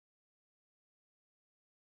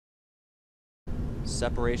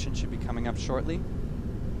Separation should be coming up shortly.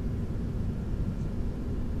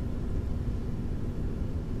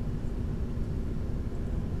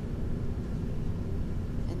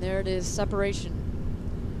 And there it is,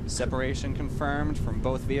 separation. Separation confirmed from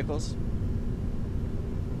both vehicles.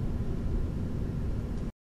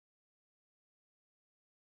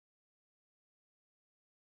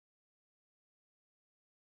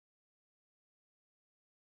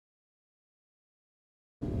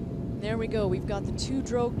 There we go. We've got the two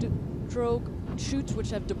drogue chutes which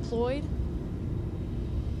have deployed.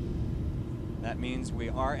 That means we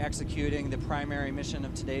are executing the primary mission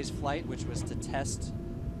of today's flight, which was to test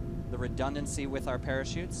the redundancy with our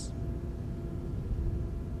parachutes.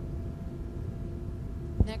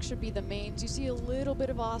 Next should be the mains. You see a little bit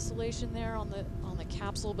of oscillation there on the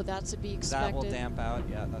capsule, but that's to be expected. That will damp out.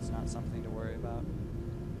 Yeah, that's not something to worry about.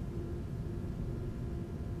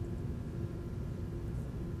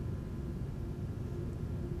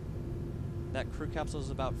 That crew capsule is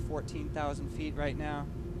about 14,000 feet right now.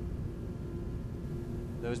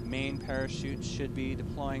 Those main parachutes should be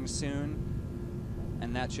deploying soon,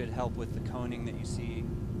 and that should help with the coning that you see,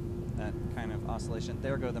 that kind of oscillation.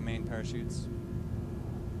 There go the main parachutes.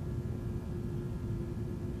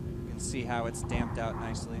 You can see how it's damped out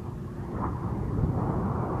nicely.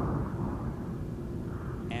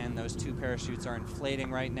 And those two parachutes are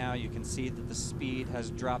inflating right now. You can see that the speed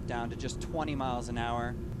has dropped down to just 20 miles an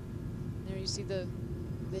hour. There you see the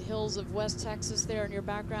hills of West Texas there in your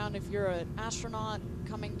background. If you're an astronaut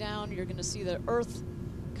coming down, you're going to see the Earth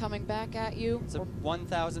coming back at you. It's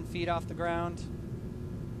 1,000 feet off the ground.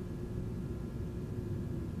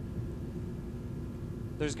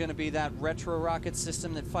 There's going to be that retro rocket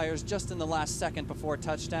system that fires just in the last second before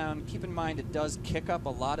touchdown. Keep in mind it does kick up a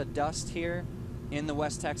lot of dust here in the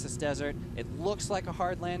West Texas desert. It looks like a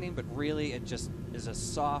hard landing, but really it just is a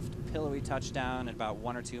soft, pillowy touchdown at about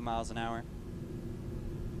 1 or 2 miles an hour.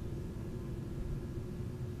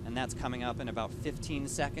 And that's coming up in about 15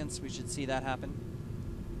 seconds. We should see that happen.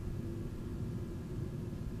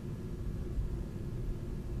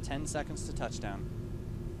 10 seconds to touchdown.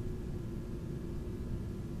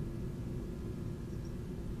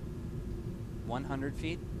 $100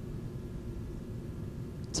 feet.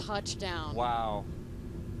 Touchdown. Wow.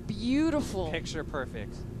 Beautiful. Picture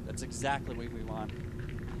perfect. That's exactly what we want.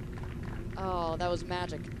 Oh, that was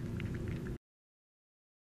magic.